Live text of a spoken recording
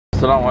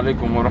السلام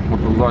عليكم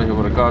ورحمة الله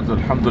وبركاته.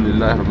 الحمد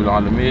لله رب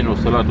العالمين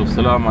والصلاة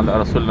والسلام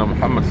على رسولنا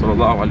محمد صلى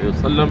الله عليه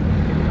وسلم.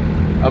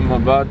 أما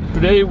بعد.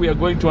 Today we are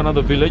going to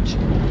another village,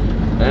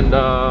 and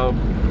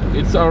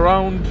it's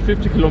around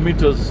 50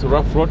 kilometers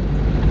rough road.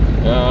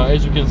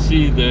 As you can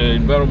see the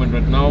environment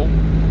right now,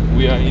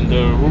 we are in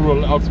the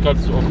rural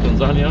outskirts of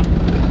Tanzania,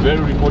 very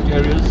remote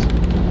areas,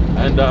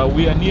 and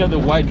we are near the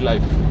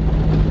wildlife.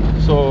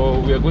 So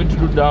we are going to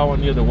do dawah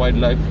near the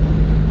wildlife.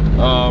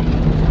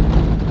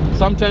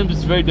 Sometimes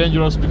it's very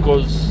dangerous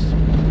because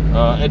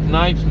at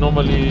night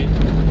normally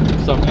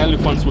some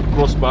elephants would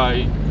cross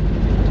by,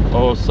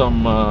 or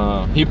some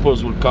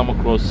hippos will come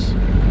across.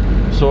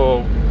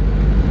 So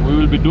we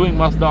will be doing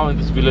mass dawah in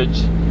this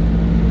village.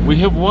 We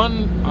have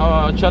one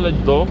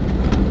challenge though.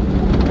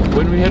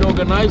 When we had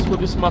organized for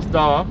this mass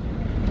dawah,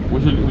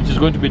 which is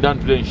going to be done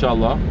today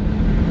inshallah,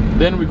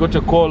 then we got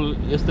a call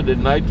yesterday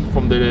night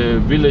from the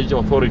village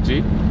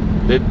authority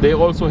that they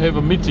also have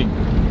a meeting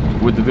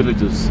with the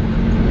villagers,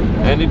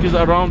 and it is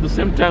around the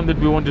same time that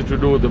we wanted to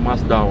do the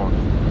mass dawah.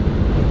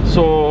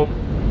 So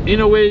in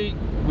a way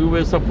we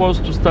were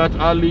supposed to start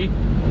early,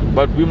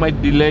 but we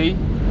might delay.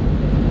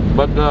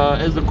 But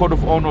as the code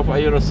of honor of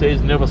Ayera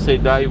says, never say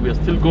die. We are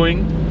still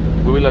going.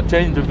 We will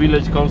attend the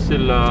village council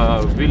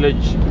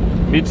village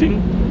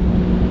meeting,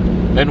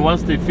 and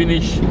once they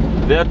finish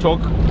their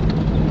talk,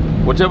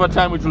 whatever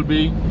time it will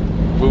be,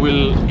 we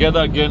will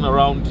gather again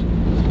around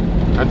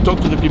and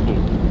talk to the people.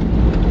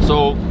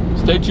 So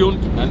stay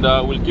tuned, and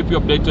we'll keep you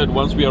updated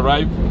once we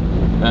arrive.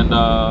 And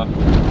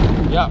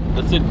yeah,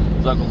 that's it.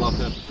 Jazakallah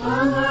khair.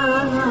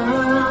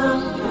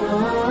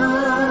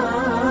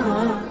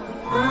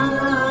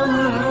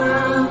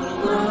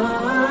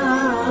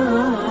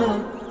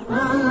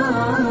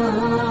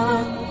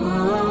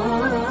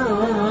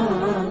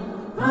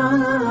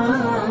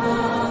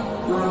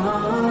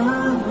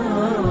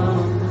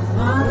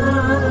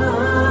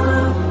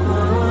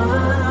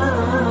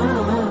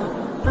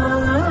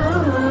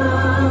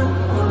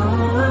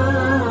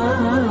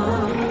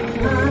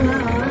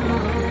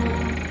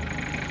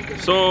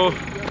 So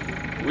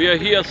we are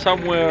here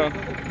somewhere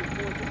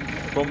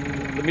from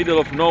the middle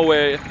of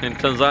nowhere in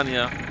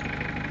Tanzania.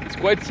 It's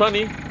quite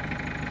sunny,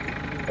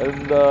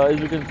 and as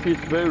you can see,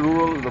 it's very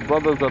rural. The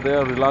brothers are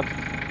there relaxed,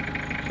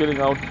 chilling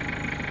out,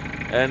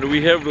 and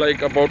we have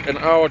like about an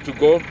hour to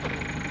go.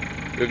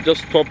 We've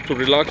just stopped to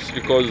relax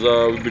because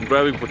we've been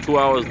driving for 2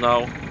 hours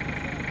now.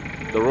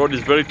 The road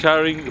is very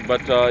tiring,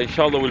 but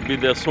inshallah we'll be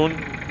there soon.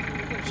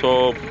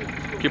 So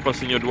keep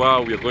us in your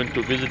dua. We are going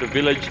to visit the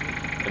village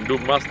and do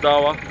mass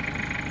dawah.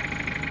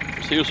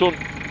 See you soon.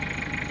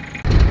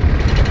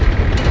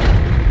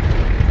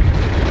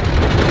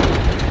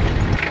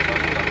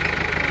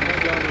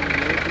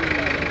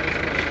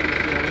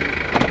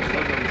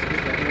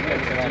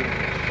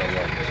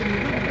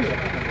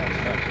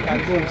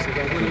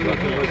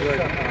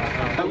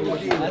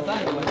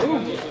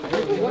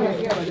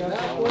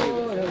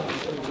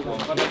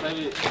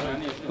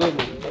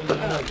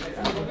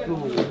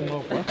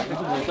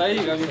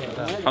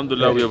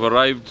 Alhamdulillah, we have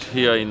arrived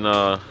here in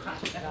the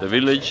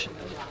village.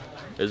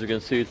 As you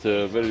can see, it's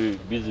a very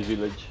busy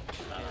village,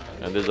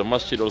 and there's a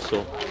masjid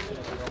also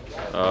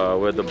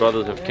where the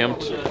brothers have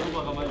camped.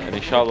 And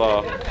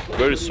inshallah,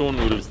 very soon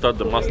we will start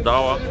the mass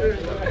dawah.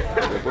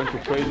 We're going to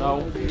pray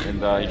now,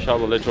 and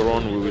inshallah later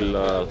on we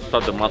will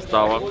start the mass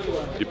dawah,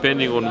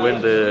 depending on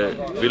when the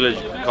village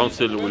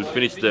council will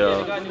finish their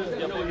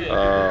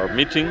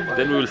meeting.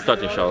 Then we will start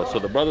inshallah. So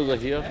the brothers are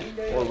here,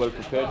 all well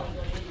prepared.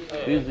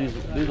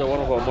 These are one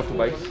of our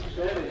motorbikes,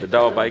 the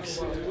dawah bikes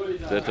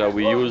that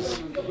we use.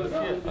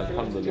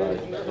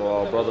 Alhamdulillah. So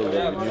our brothers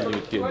have been using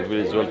it here in the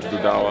village as well to do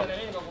dawah.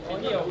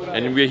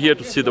 And we are here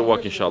to see the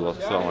work inshallah.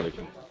 Assalamu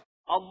alaikum.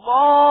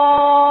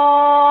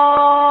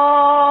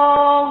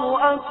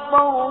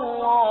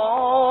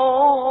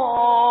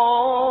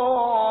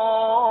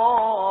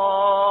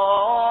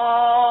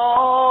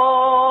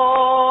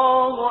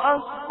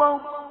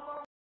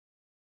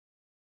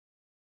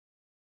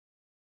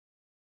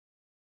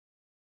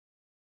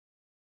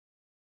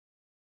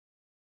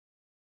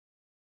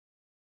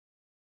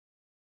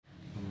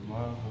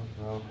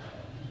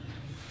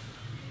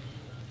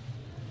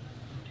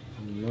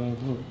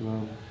 Allahu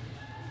Akbar,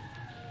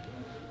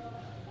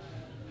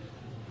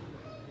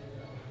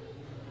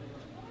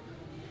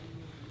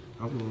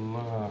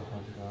 Allahu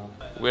Akbar.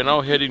 We're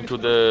now heading to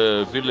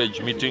the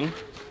village meeting,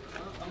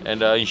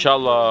 and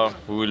inshallah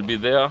we will be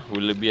there. We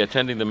will be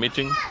attending the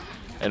meeting,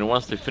 and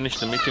once they finish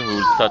the meeting we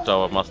will start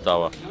our mass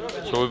dawah.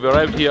 So we've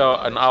arrived here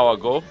an hour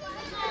ago.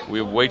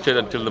 We've waited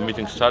until the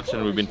meeting starts,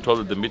 and we've been told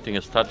that the meeting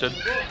has started.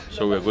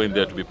 So we're going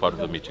there to be part of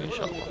the meeting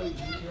inshallah.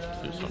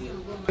 See you soon.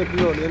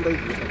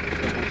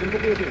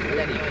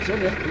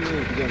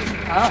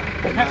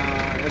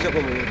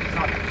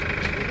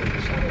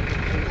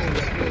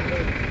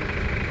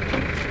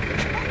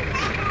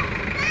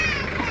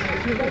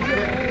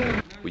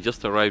 We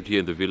just arrived here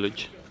in the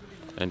village,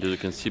 and as you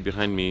can see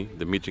behind me,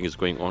 the meeting is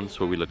going on.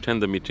 So we'll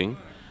attend the meeting,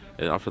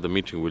 and after the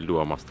meeting we'll do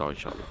our mass dawah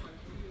inshallah.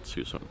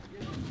 See you soon.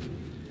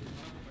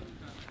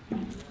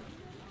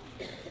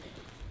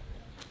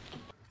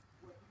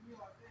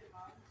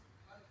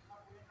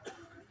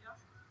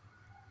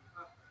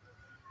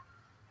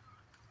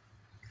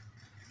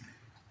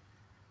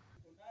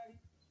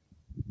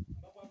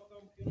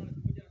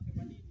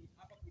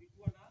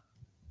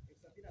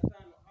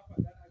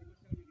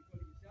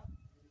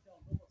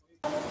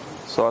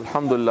 So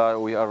alhamdulillah,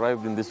 we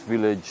arrived in this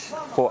village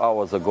 4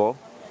 hours ago,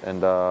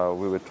 and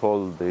we were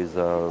told there is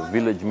a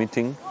village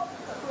meeting,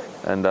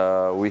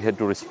 and we had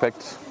to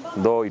respect,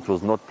 though it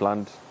was not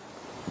planned.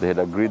 They had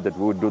agreed that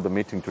we would do the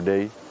meeting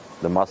today,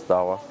 the mass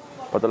dawah.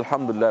 But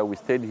alhamdulillah, we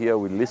stayed here,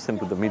 we listened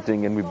to the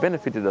meeting, and we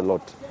benefited a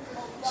lot.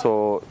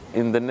 So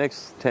in the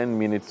next 10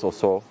 minutes or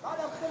so,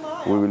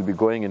 we will be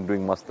going and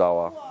doing mass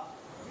dawah.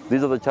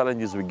 These are the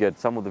challenges we get.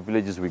 Some of the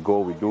villages we go,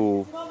 we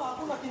do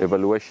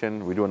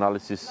evaluation, we do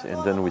analysis,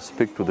 and then we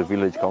speak to the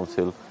village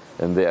council,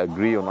 and they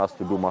agree on us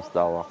to do mass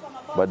dawah.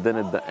 But then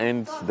at the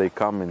end, they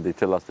come and they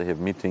tell us they have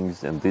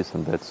meetings and this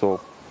and that. So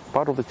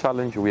part of the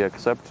challenge we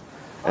accept.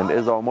 And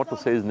as our motto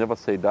says, never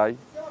say die.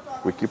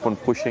 We keep on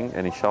pushing,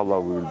 and inshallah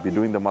we will be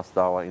doing the mass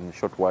dawah in a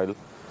short while.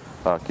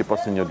 Keep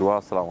us in your dua.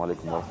 Assalamu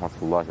alaikum wa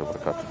rahmatullahi wa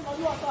barakatuh.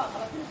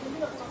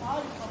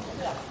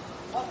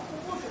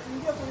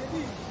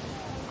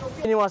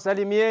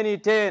 Niwasalimieni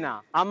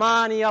tena,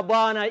 amani ya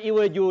Bwana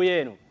iwe juu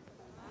yenu.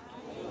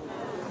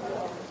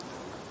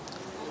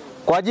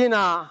 Kwa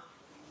jina,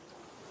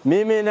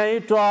 mimi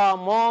naitwa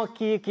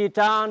Moki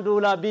Kitandu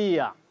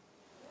Labia.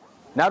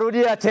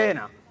 Narudia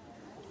tena,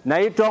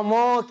 naitwa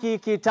Moki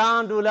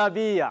Kitandu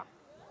Labia.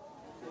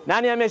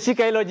 Nani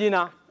ameshika hilo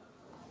jina?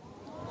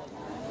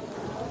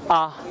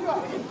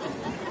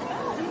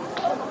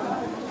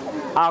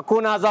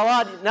 Hakuna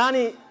zawadi.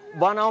 Nani?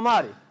 Bwana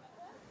Omari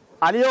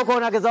aliyoko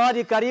na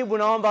zawadi karibu,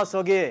 naomba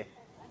asogee.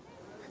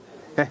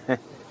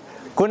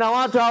 Kuna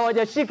watu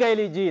hawajashika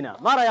hili jina,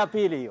 mara ya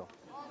pili hiyo.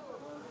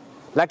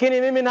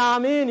 Lakini mimi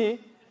naamini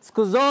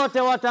siku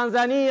zote wa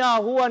Tanzania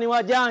huwa ni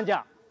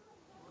wajanja.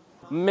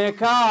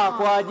 Mmekaa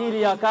kwa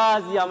ajili ya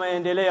kazi ya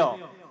maendeleo,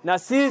 na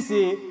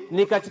sisi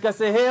ni katika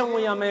sehemu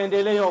ya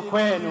maendeleo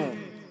kwenu.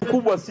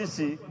 Kubwa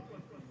sisi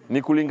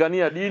ni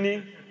kulingania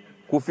dini,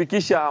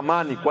 kufikisha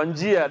amani kwa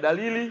njia ya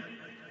dalili,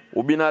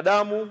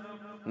 ubinadamu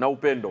na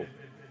upendo,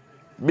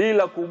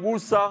 bila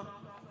kugusa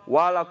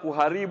wala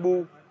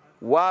kuharibu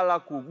wala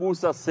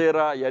kugusa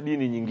sera ya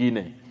dini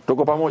nyingine.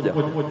 Tuko pamoja?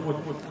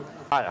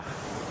 Haya,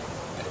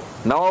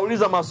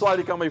 nawauliza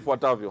maswali kama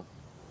ifuatavyo.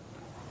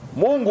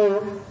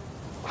 Mungu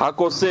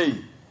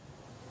hakosei,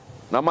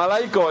 na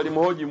malaika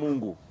walimhoji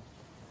Mungu,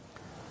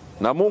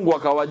 na Mungu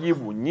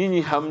akawajibu,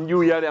 nyinyi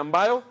hamjui yale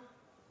ambayo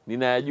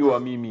ninayajua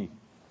mimi.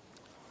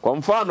 Kwa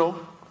mfano,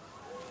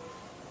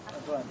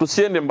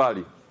 tusiende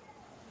mbali,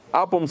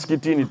 hapo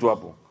msikitini tu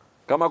hapo,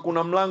 kama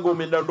kuna mlango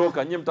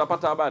umedondoka, nyinyi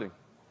mtapata habari?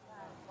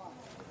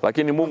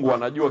 Lakini Mungu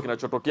anajua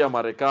kinachotokea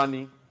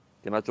Marekani,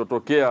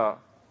 kinachotokea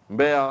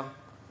Mbeya,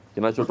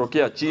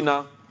 kinachotokea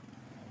China.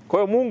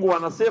 Kwa hiyo Mungu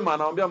anasema,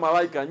 anawaambia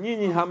malaika,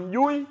 nyinyi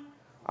hamjui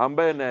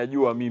ambaye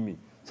nayajua mimi.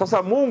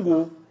 Sasa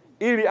Mungu,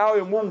 ili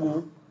awe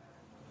Mungu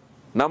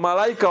na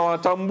malaika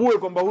watambue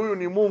kwamba huyu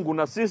ni Mungu,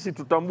 na sisi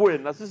tutambue,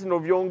 na sisi ndio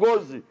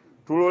viongozi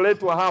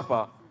tulioletwa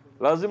hapa,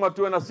 lazima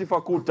tuwe na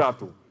sifa kuu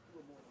tatu.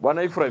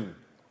 Bwana Ibrahim,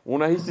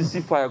 unahisi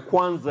sifa ya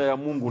kwanza ya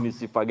Mungu ni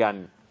sifa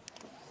gani?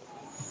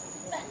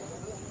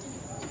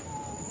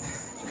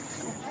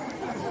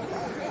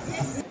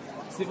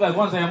 Sifa ya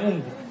kwanza ya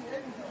Mungu,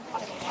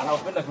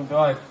 anawapenda viumbe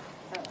wake.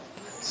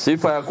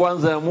 Sifa ya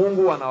kwanza ya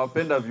Mungu,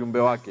 anawapenda viumbe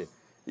wake.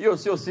 Hiyo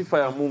sio sifa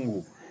ya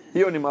Mungu,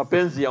 hiyo ni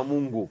mapenzi ya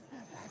Mungu.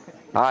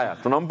 Haya,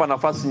 tunampa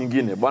nafasi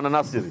nyingine. Bwana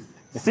Nasiri,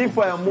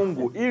 sifa ya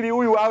Mungu, ili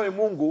huyu awe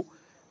Mungu,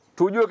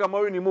 tujue kama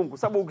huyu ni Mungu.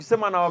 Sababu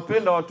ukisema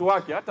anawapenda watu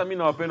wake, hata mimi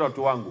nawapenda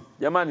watu wangu.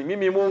 Jamani,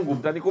 mimi Mungu,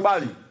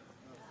 mtanikubali?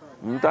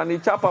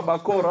 Mtanichapa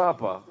bakora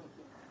hapa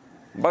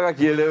mpaka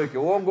kieleweke.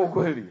 Uongo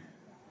kweli?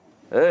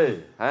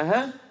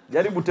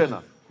 Jaribu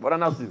tena. Bwana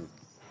Nasiri.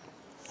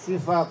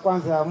 Sifa ya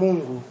kwanza ya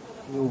Mungu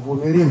ni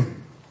uvumilivu.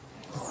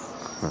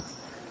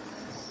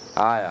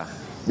 Haya,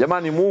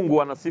 jamani,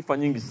 Mungu ana sifa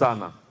nyingi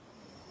sana,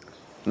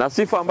 na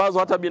sifa ambazo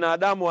hata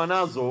binadamu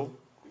wanazo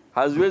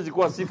haziwezi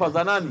kuwa sifa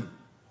za nani?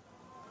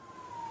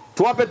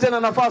 Tuwape tena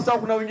nafasi, au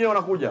kuna wengine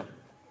wanakuja?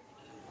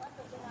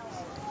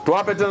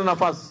 Tuwape tena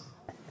nafasi.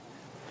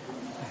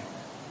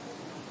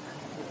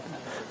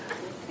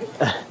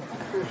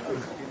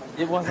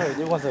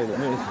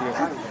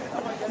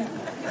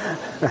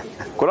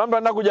 Kuna mtu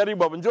anataka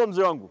kujaribu hapo? Njoo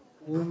mzee wangu.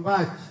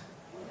 Uumbaji.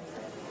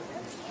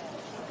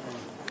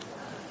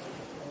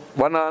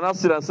 Bwana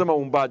Nasir anasema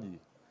uumbaji.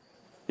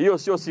 Hiyo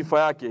sio sifa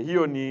yake,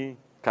 hiyo ni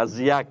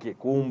kazi yake,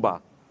 kuumba.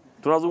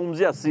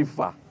 Tunazungumzia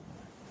sifa.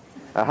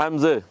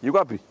 Mzee, yuko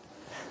wapi?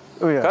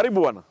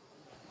 Karibu bwana.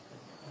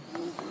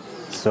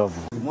 Sofu.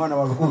 Mwana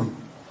wa Mungu.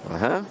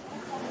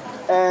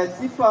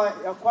 Sifa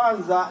ya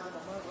kwanza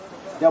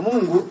ya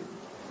Mungu,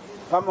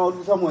 kama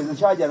ulivyosema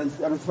mwezeshaji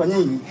ana sifa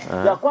nyingi.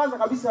 Ya kwanza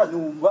kabisa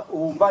ni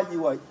uumbaji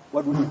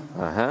wa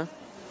dunia.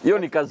 Hiyo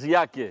ni kazi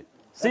yake,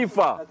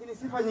 sifa. Lakini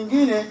sifa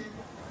nyingine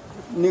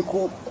ni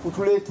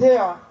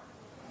kutuletea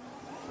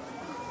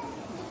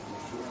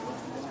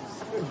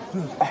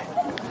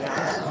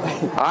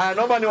Haya,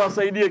 naomba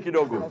niwasaidie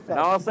kidogo.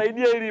 Na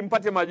wasaidie ili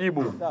mpate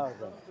majibu.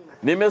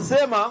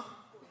 Nimesema,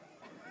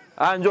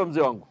 njoo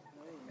mzee wangu.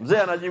 Mzee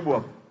anajibu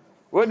hapo.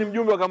 Wewe ni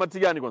mjumbe wa kamati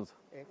gani kwanza?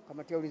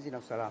 Kamati ya ulinzi na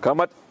usalama.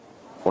 Kamati.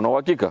 Una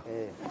uhakika?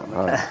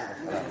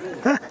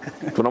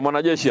 Tuna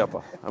mwanajeshi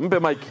hapa. Mpe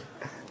mic.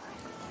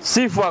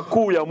 Sifa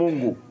kuu ya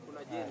Mungu.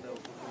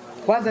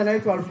 Kwanza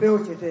naitwa Alfeo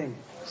Chetenge.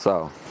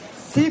 Sawa.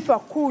 Sifa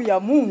kuu ya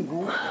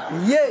Mungu,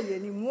 yeye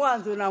ni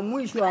mwanzo na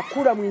mwisho,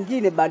 hakuna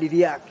mwingine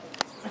badili yake.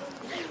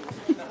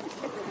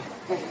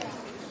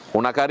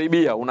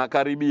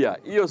 Unakaribia.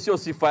 Hiyo sio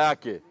sifa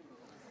yake.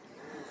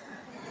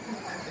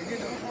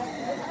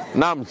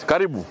 Naam,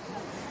 karibu.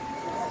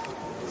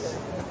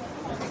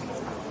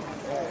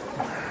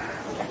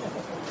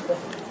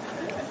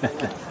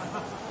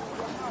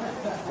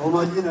 Kwa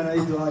majina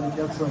naitwa Ali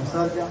Jackson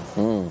Sarja.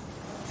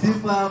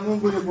 Sifa ya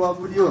Mungu ni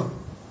kuabudiwa.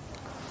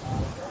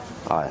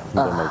 Haya,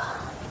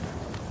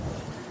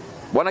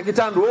 Bwana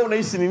Kitandu, wewe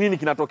unahisi ni nini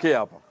kinatokea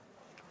hapa?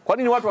 Kwa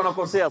nini watu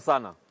wanakosea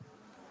sana?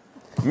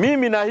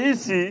 Mimi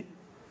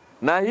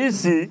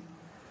nahisi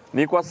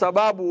ni kwa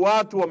sababu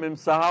watu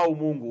wamemsahau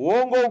Mungu.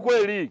 Uongo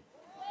ukweli?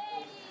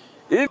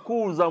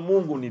 Kuu za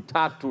Mungu ni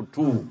 3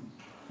 tu.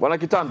 Bwana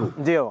Kitandu,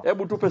 ndio.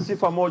 Hebu tupe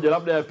sifa moja,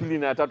 labda ya pili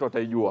na ya tatu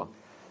ataijua.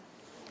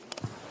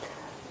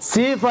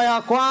 Sifa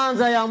ya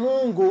kwanza ya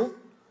Mungu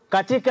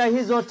katika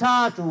hizo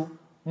 3,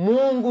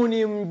 Mungu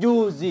ni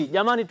mjuzi.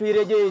 Jamani,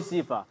 tuirejee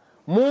sifa.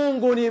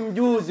 Mungu ni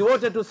mjuzi,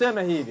 wote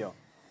tuseme hivyo.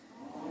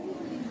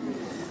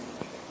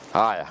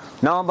 Haya,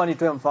 naomba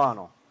nitoe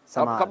mfano.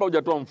 Kabla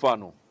hujatoa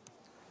mfano,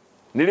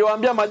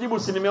 niliwaambia majibu,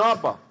 si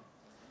nimewapa?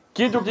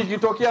 Kitu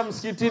kikitokea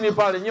msikitini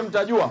pale, nyinyi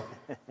mtajua,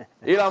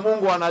 ila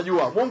Mungu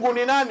anajua. Mungu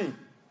ni nani?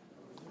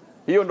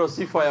 Hiyo ndo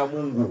sifa ya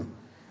Mungu.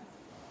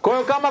 Kwa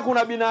hiyo kama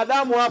kuna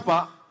binadamu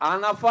hapa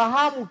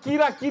anafahamu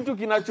kila kitu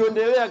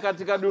kinachoendelea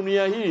katika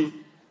dunia hii,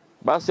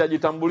 basi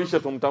ajitambulishe,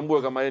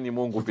 tumtambue kama yeye ni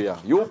Mungu pia.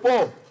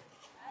 Yupo?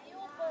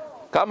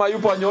 Kama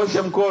yupo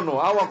anyooshe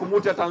mkono, au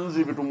akumute tanzi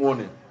hivi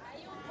tumuone.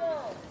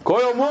 Kwa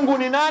hiyo Mungu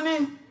ni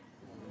nani?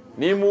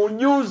 Ni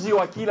mjuzi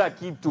wa kila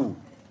kitu.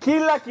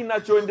 Kila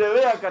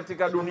kinachoendelea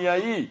katika dunia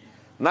hii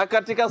na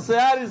katika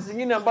sayari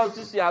zingine ambazo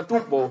sisi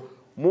hatupo,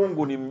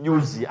 Mungu ni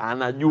mjuzi,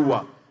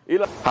 anajua.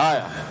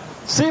 Haya,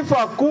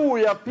 sifa kuu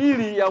ya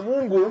pili ya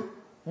Mungu,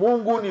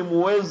 Mungu ni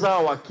muweza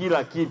wa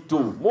kila kitu.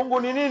 Mungu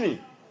ni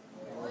nini?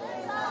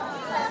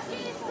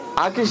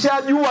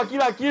 Akishajua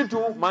kila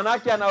kitu,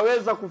 manake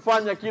anaweza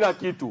kufanya kila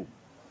kitu.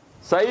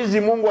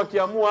 Saizi Mungu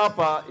akiamua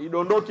hapa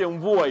idondoke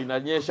mvua,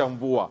 inanyesha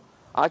mvua.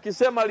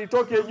 Akisema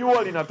litoke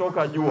jua,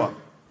 linatoka jua.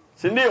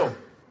 Si ndio?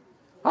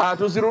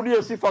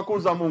 Tuzirudie sifa kuu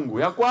za Mungu.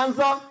 Ya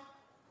kwanza,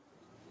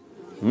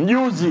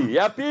 mjuzi.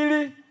 Ya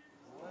pili,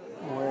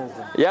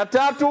 muweza. Ya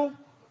tatu,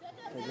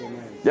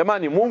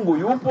 jamani, Mungu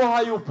yupo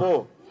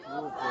hayupo?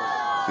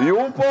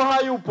 Yupo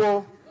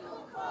hayupo?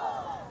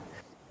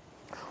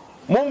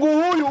 Mungu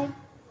huyu,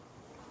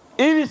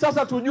 ili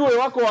sasa tujue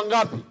wako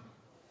wangapi.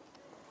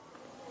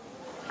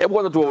 Hebu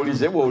kwanza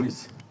waulize.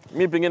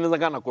 Mimi pengine naweza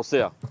kana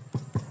nakosea.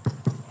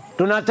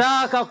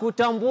 Tunataka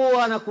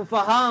kutambua na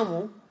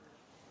kufahamu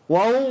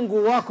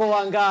waungu wako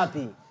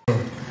wangapi.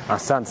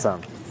 Asante sana.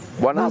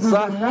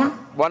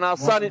 Bwana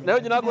Hasani, na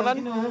wewe jina lako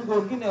nani? Mungu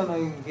wengine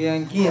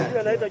wanaingia.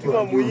 Anaitwa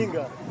Juma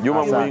Muinga.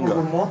 Juma Muinga.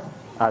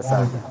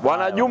 Asante.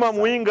 Bwana Juma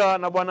Muinga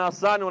na Bwana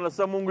Hasani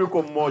wanasema Mungu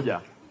yuko mmoja.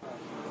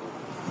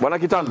 Bwana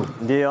Kitandu,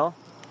 ndio.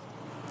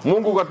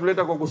 Mungu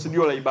katuleta kwa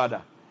kusudio la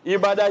ibada.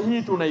 Ibada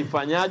hii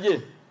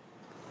tunaifanyaje?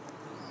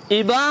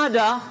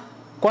 Ibada,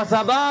 kwa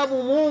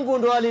sababu Mungu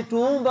ndo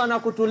alituumba na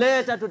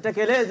kutuleta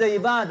tutekeleze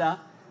ibada,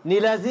 ni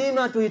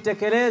lazima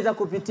tuitekeleza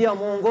kupitia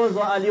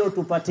mwongozo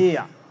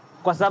aliotupatia.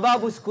 Kwa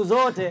sababu siku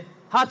zote,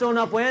 hata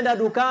unapoenda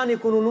dukani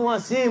kununua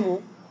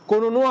simu,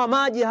 kununua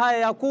maji haya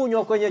ya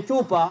kunywa kwenye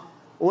chupa,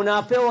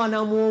 unapewa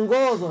na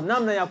mwongozo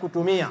namna ya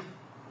kutumia.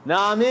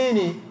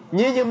 Naamini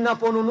nyinyi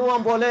mnaponunua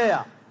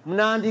mbolea,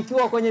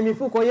 mnaandikiwa kwenye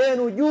mifuko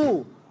yenu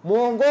juu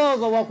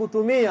mwongozo wa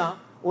kutumia,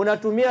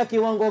 unatumia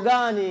kiwango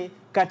gani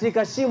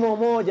katika shimo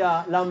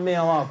moja la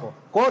mmea wako.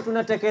 Kwa hiyo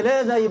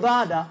tunatekeleza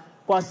ibada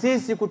kwa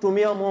sisi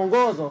kutumia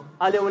mwongozo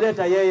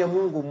alioleta yeye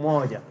Mungu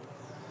mmoja.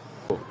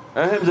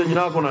 Mzee,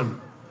 jina lako nani?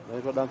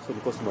 Naitwa Damson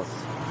Cosmas.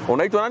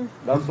 Unaitwa nani?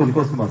 Damson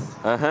Cosmas.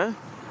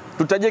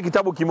 Tutajie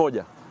kitabu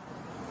kimoja.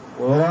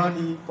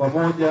 Qur'ani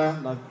pamoja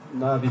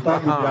na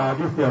vitabu vya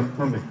hadithi ya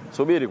Mtume.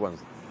 Subiri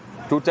kwanza.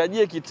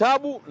 Tutajie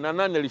kitabu na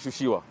nani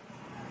alishushiwa.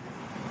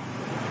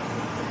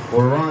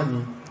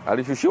 Qur'ani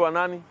alishushiwa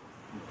nani?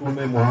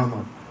 Mtume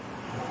Muhammad.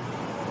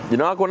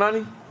 Jina lako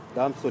nani?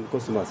 Damson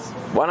Cosmas.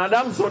 Bwana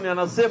Damson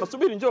anasema,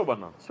 subiri njoo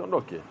bwana,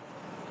 siondoke.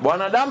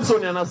 Bwana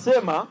Damson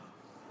anasema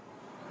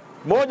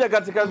moja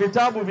katika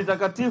vitabu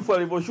vitakatifu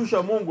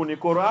alivyoshusha Mungu ni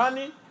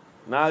Qur'ani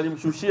na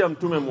alimshushia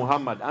Mtume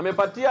Muhammad.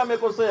 Amepatia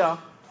amekosea?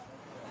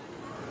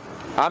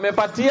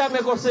 Amepatia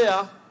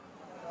amekosea?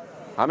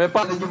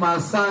 Amepata. Juma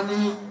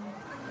Hasani,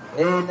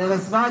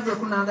 nasemaje,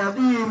 kuna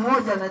nabii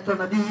mmoja anaitwa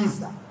Nabii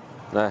Isa.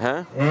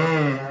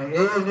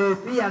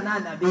 Pia na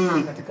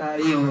nabii katika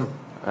hiyo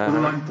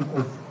Qur'an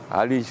tukufu.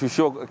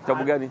 Alishushiwa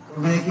kitabu gani?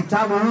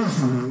 Kitabu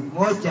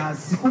moja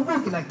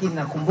sikumbuki, lakini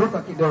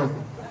nakumbuka kidogo.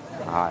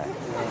 Haya.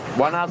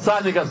 Bwana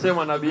Hasani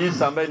kasema Nabii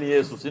Isa ambaye ni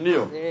Yesu, si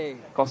ndio?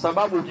 Kwa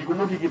sababu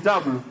ukikumbuki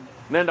kitabu,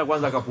 nenda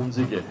kwanza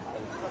kapumzike.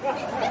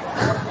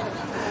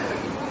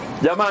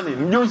 Jamani,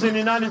 mjuzi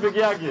ni nani peke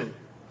yake?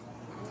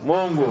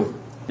 Mungu.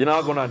 Jina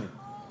lako nani?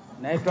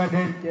 Naitwa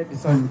Derek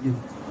Edison.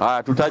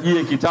 Haya,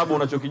 tutajie kitabu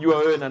unachokijua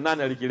wewe na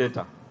nani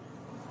alikileta.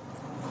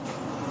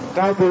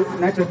 Kitabu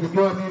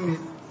ninachokijua mimi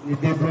ni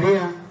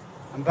Biblia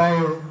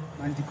ambayo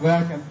maandiko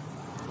yake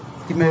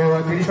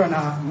kimewakilishwa na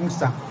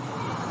Musa.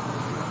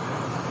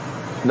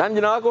 Nani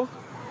jina lako?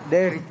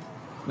 Derek.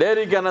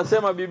 Derek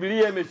anasema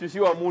Biblia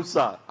imeshushiwa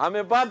Musa.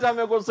 Amepata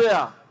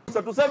amekosea?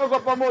 Sasa tuseme kwa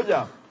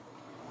pamoja.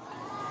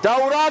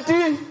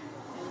 Taurati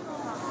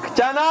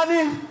cha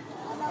nani?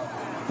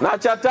 Na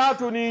cha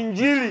tatu ni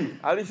Injili.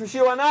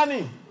 Alishushiwa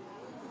nani?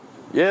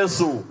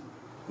 Yesu.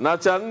 Na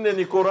cha nne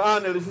ni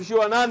Qur'an.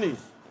 Alishushiwa nani?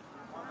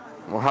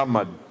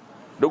 Muhammad.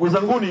 Ndugu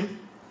zanguni,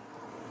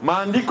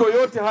 maandiko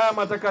yote haya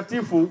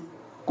matakatifu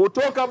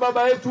kutoka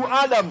baba yetu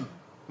Adam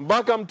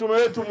mpaka mtume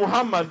wetu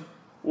Muhammad,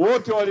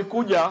 wote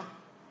walikuja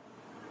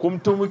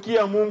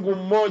kumtumikia Mungu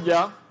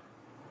mmoja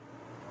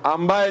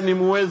ambaye ni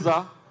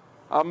muweza,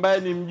 ambaye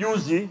ni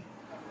mjuzi,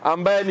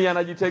 ambaye ni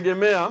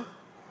anajitegemea,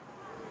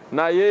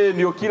 na yeye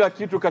ndio kila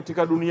kitu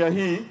katika dunia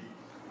hii.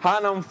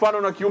 Hana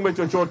mfano na kiumbe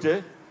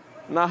chochote,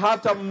 na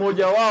hata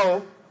mmoja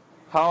wao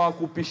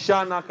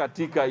hawakupishana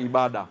katika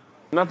ibada.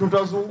 Na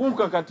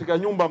tutazunguka katika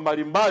nyumba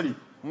mbalimbali,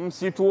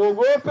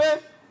 msituogope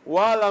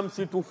wala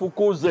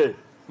msitufukuze.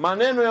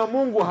 Maneno ya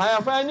Mungu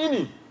hayafanya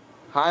nini?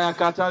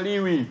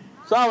 Hayakataliwi.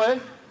 Sawa?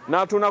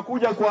 Na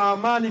tunakuja kwa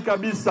amani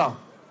kabisa.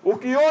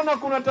 Ukiona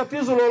kuna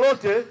tatizo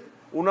lolote,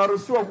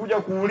 unaruhusiwa kuja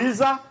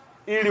kuuliza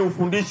ili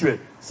ufundishwe.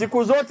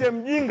 Siku zote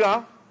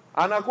mjinga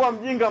anakuwa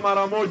mjinga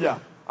mara moja.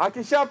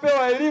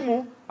 Akishapewa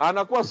elimu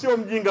anakuwa sio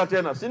mjinga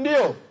tena, si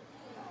ndio?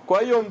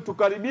 Kwa hiyo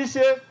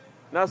mtukaribishe,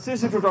 na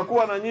sisi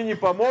tutakuwa na nyinyi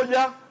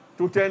pamoja,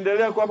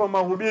 tutaendelea kuwapa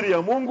mahubiri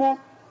ya Mungu.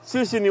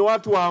 Sisi ni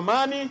watu wa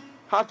amani,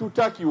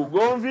 hatutaki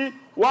ugomvi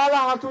wala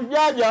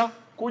hatujaja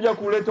kuja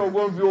kuleta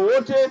ugomvi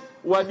wowote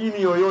wa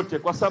dini yoyote,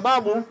 kwa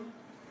sababu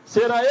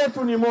sera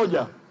yetu ni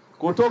moja.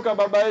 Kutoka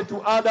baba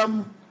yetu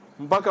Adam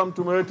mpaka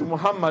mtume wetu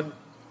Muhammad,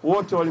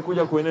 wote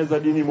walikuja kueneza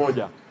dini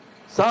moja.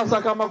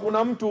 Sasa kama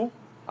kuna mtu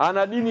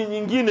ana dini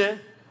nyingine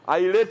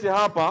ailete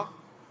hapa,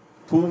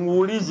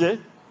 tumuulize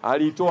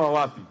alitoa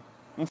wapi.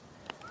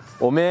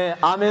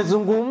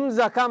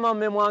 Amezungumza, kama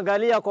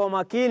mmemwangalia kwa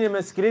makini,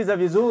 mmesikiliza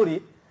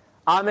vizuri,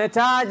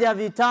 ametaja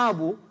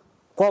vitabu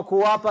kwa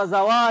kuwapa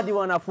zawadi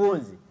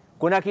wanafunzi.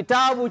 Kuna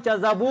kitabu cha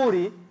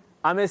Zaburi,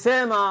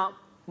 amesema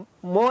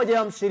mmoja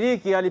ya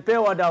mshiriki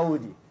alipewa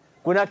Daudi.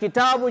 Kuna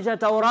kitabu cha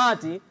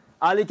Taurati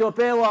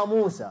alichopewa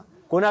Musa.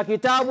 Kuna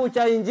kitabu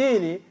cha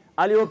Injili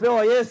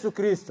aliopewa Yesu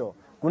Kristo.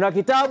 Kuna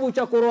kitabu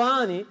cha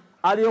Qur'ani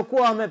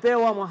aliyokuwa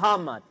amepewa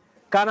Muhammad.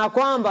 Kana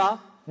kwamba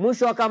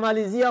mwisho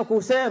akamalizia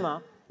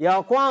kusema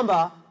ya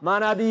kwamba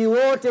manabii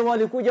wote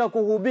walikuja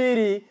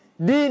kuhubiri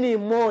dini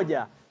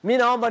moja. Mimi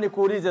naomba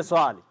nikuulize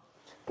swali.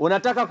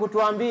 Unataka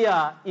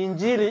kutuambia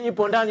Injili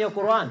ipo ndani ya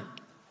Qur'ani?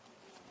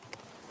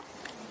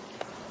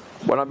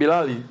 Bwana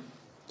Bilali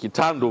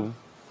Kitando,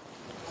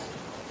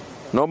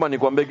 naomba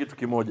nikwambie kitu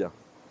kimoja.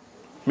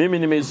 Mimi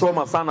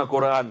nimeisoma sana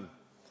Qur'ani,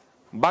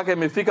 mpaka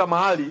imefika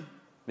mahali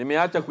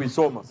nimeacha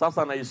kuisoma.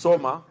 Sasa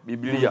naisoma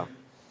Biblia,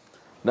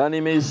 na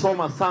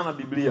nimeisoma sana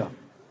Biblia.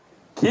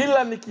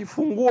 Kila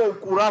nikifungua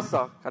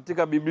ukurasa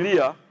katika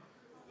Biblia,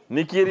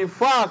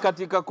 nikirifaa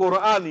katika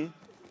Qur'ani,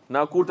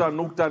 nakuta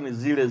nukta ni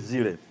zile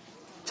zile.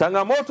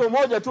 Changamoto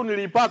moja tu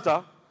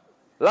nilipata,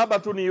 labda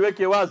tu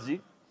niiweke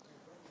wazi,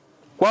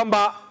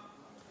 kwamba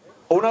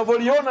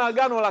unavyoliona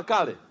Agano la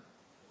Kale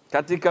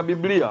katika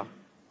Biblia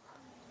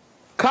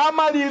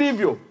kama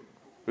lilivyo,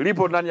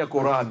 lipo ndani ya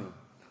Qur'ani.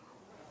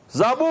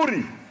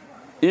 Zaburi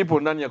ipo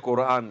ndani ya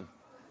Qur'ani.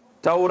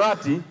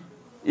 Taurati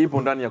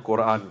ipo ndani ya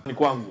Qur'ani. Ni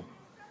kwangu.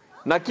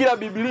 Na kila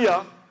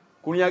Biblia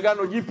kwenye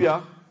Agano Jipya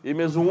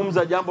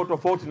imezungumza jambo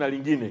tofauti na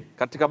lingine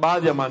katika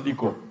baadhi ya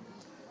maandiko.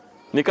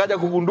 Nikaja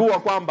kugundua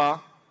kwamba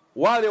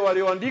wale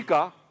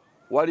walioandika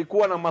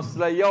walikuwa na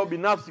maslahi yao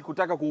binafsi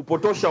kutaka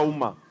kuupotosha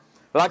umma.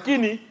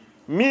 Lakini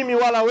mimi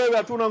wala wewe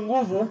hatuna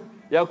nguvu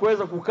ya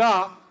kuweza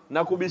kukaa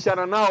na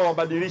kubishana nao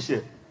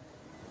wabadilishe.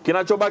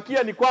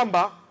 Kinachobakia ni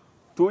kwamba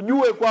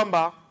tujue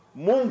kwamba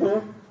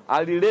Mungu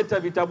alileta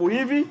vitabu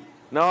hivi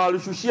na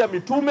walishushia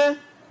mitume,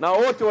 na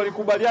wote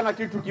walikubaliana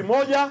kitu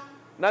kimoja.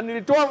 Na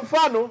nilitoa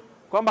mfano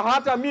kwamba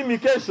hata mimi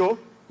kesho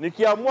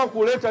nikiamua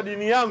kuleta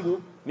dini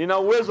yangu nina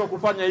uwezo wa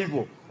kufanya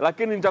hivyo,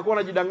 lakini nitakuwa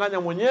najidanganya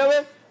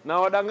mwenyewe na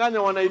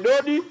wadanganya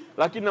wanaidodi,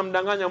 lakini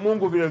namdanganya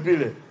Mungu vile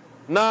vile.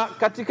 Na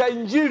katika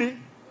Injili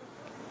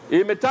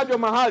imetajwa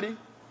mahali,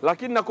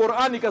 lakini na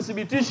Qur'ani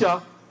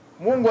ikathibitisha.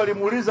 Mungu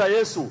alimuuliza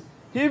Yesu,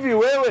 hivi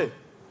wewe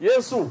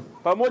Yesu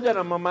pamoja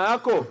na mama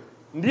yako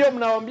ndio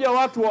mnawaambia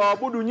watu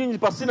waabudu nyinyi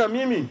pasina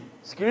mimi?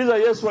 Sikiliza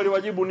Yesu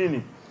aliwajibu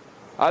nini.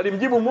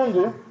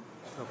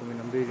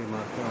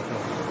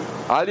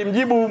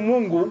 Alimjibu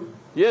Mungu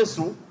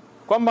Yesu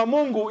kwamba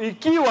Mungu,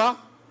 ikiwa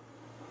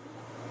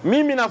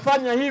mimi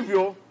nafanya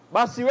hivyo,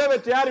 basi wewe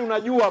tayari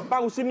unajua,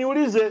 mpaka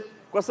usiniulize,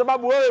 kwa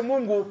sababu wewe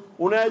Mungu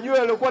unayajua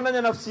yaliyokuwa ndani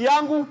ya nafsi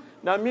yangu,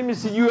 na mimi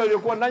sijui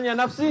yaliyokuwa ndani ya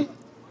nafsi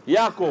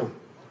yako.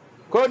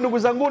 Kwa hiyo ndugu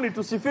zanguni,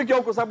 tusifike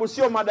huko sababu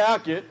sio mada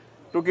yake.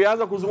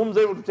 tukianza kuzungumza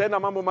hivyo tutaenda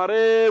mambo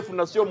marefu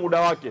na sio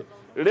muda wake.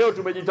 Leo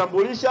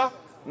tumejitambulisha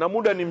na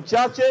muda ni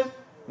mchache.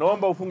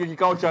 Naomba ufunge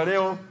kikao cha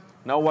leo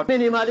na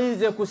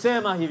nimalize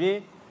kusema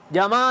hivi,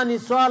 jamani,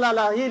 swala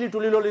la hili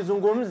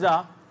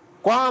tulilolizungumza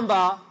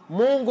kwamba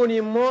Mungu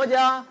ni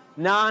mmoja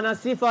na ana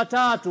sifa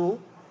tatu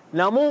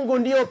na Mungu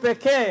ndiyo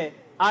pekee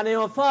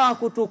anayofaa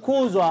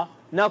kutukuzwa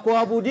na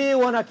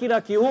kuabudiwa na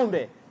kila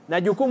kiumbe,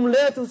 na jukumu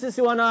letu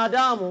sisi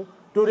wanadamu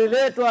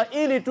tuliletwa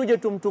ili tuje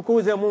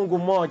tumtukuze Mungu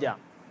mmoja.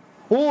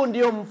 Huu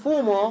ndio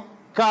mfumo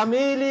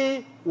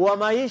kamili wa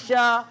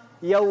maisha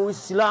ya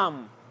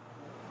Uislamu,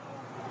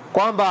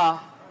 kwamba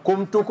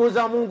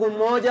kumtukuza Mungu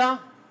mmoja,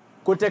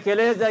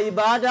 kutekeleza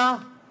ibada,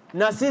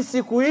 na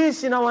sisi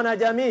kuishi na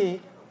wanajamii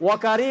wa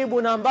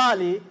karibu na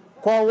mbali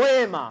kwa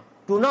wema,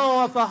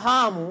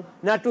 tunaowafahamu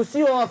na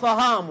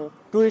tusiowafahamu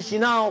tuishi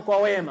nao kwa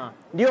wema.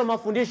 Ndiyo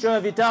mafundisho ya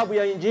vitabu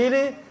ya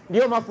Injili,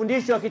 ndiyo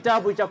mafundisho ya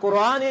kitabu cha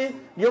Qur'ani,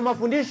 ndiyo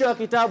mafundisho ya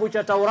kitabu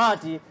cha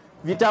Taurati.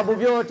 Vitabu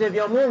vyote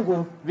vya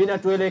Mungu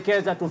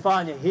vinatuelekeza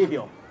tufanye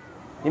hivyo.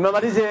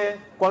 Nimemalize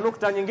kwa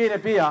nukta nyingine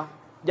pia.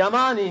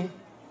 Jamani,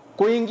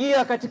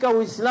 kuingia katika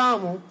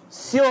Uislamu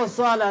sio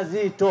swala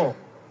zito,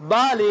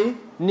 bali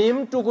ni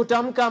mtu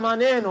kutamka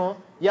maneno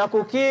ya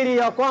kukiri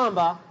ya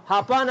kwamba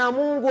hapana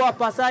Mungu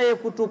apasaye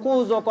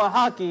kutukuzwa kwa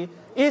haki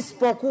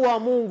isipokuwa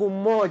Mungu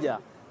mmoja,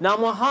 na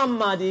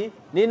Muhammadi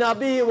ni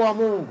nabii wa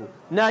Mungu,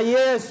 na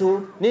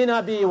Yesu ni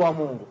nabii wa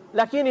Mungu.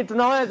 Lakini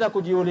tunaweza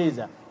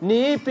kujiuliza,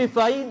 ni ipi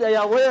faida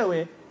ya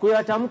wewe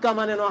kuyatamka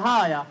maneno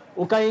haya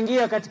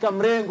ukaingia katika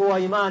mrengo wa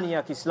imani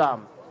ya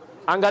Kiislamu?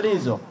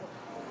 Angalizo,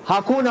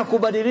 hakuna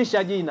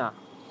kubadilisha jina,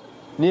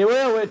 ni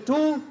wewe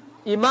tu,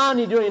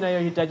 imani ndio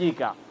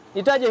inayohitajika.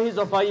 Nitaje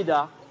hizo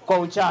faida kwa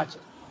uchache.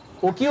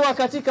 Ukiwa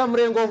katika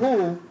mrengo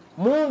huu,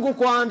 Mungu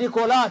kwa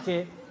andiko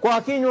lake,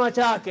 kwa kinywa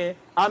chake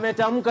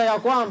ametamka ya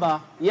kwamba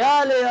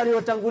yale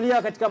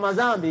yaliyotangulia katika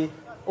madhambi,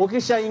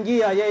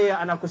 ukishaingia yeye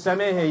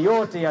anakusamehe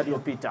yote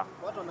yaliyopita.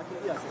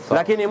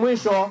 Lakini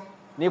mwisho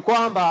ni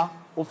kwamba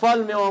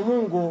ufalme wa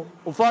Mungu,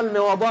 ufalme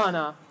wa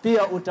Bwana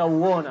pia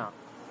utauona.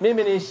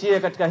 Mimi niishie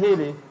katika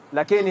hili,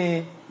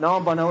 lakini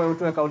naomba na wewe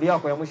utoe kauli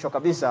yako ya mwisho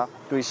kabisa,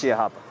 tuishie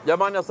hapa.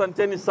 Jamani,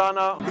 asanteni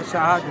sana.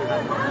 Shahada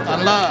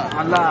Allah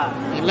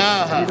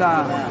ilaha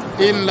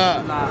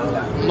illa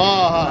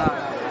Allah,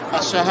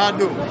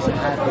 ashhadu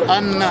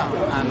anna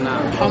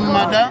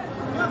Muhammada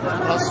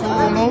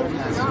Rasulullah,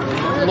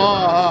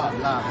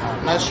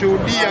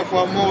 nashuhudia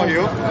kwa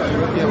moyo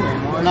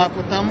na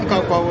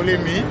kutamka kwa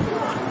ulimi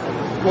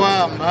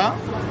kwamba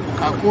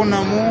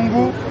hakuna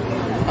Mungu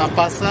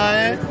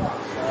apasaye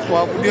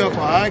kuabudiwa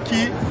kwa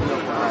haki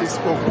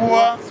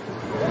isipokuwa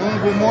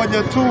Mungu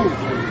mmoja tu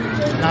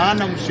na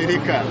hana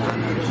mshirika.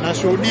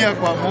 Nashuhudia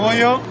kwa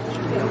moyo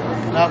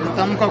na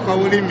kutamka kwa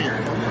ulimi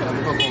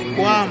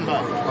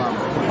kwamba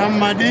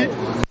Muhammadi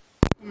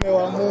mtume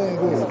wa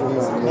Mungu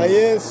na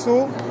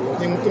Yesu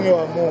ni mtume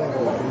wa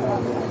Mungu.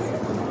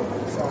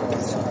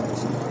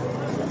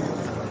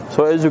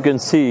 So as you can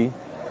see,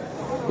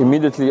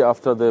 immediately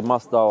after the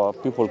mass dawah,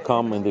 people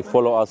come and they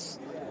follow us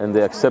and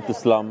they accept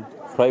Islam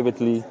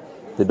privately.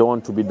 They don't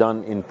want to be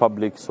done in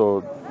public,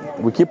 so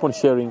we keep on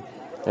sharing,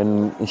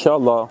 and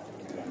inshallah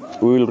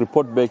we will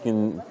report back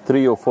in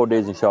 3 or 4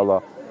 days,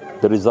 inshallah,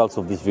 the results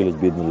of this village,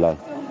 bi'idhnillah.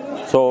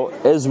 So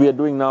as we are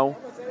doing now,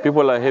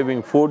 people are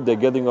having food, they're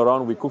gathering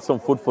around, we cook some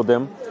food for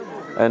them,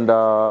 and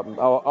our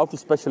auto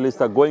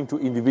specialists are going to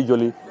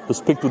individually to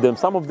speak to them.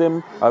 Some of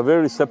them are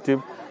very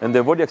receptive and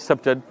they've already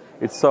accepted.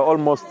 It's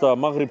almost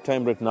Maghrib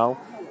time right now,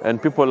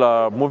 and people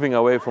are moving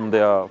away from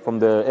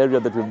the area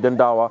that we've done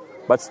dawah,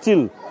 but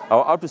still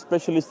our auto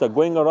specialists are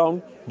going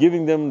around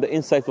giving them the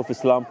insights of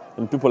Islam,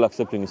 and people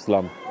accepting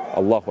Islam.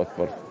 Allahu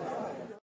Akbar.